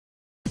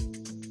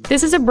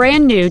This is a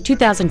brand new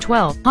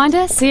 2012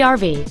 Honda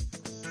CR-V.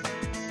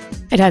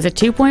 It has a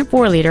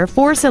 2.4-liter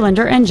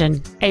four-cylinder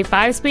engine, a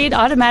 5-speed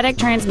automatic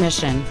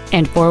transmission,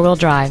 and four-wheel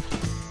drive.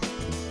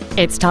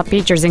 Its top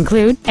features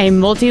include a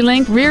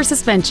multi-link rear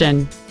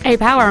suspension, a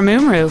power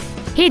moonroof,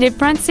 heated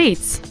front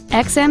seats,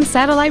 XM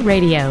satellite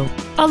radio,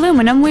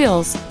 aluminum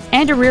wheels,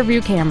 and a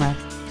rear-view camera.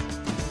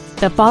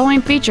 The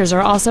following features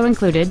are also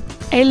included: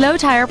 a low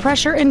tire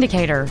pressure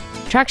indicator,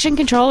 traction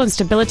control and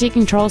stability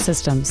control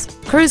systems,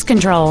 cruise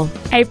control,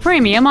 a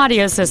premium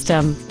audio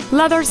system,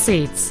 leather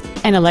seats,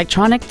 an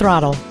electronic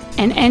throttle,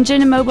 an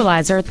engine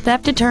immobilizer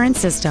theft deterrent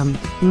system,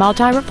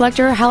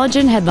 multi-reflector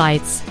halogen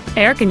headlights,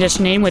 air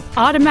conditioning with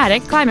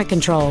automatic climate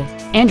control,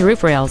 and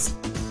roof rails.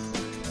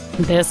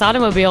 This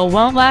automobile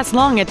won't last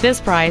long at this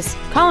price.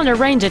 Call and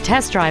arrange a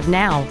test drive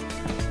now.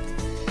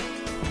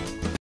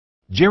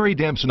 Jerry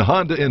Damson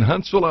Honda in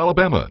Huntsville,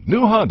 Alabama.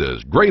 New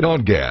Hondas, great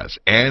on gas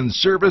and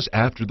service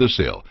after the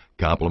sale.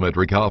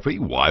 Complimentary coffee,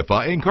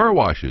 Wi-Fi, and car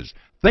washes.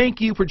 Thank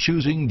you for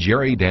choosing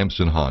Jerry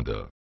Damson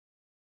Honda.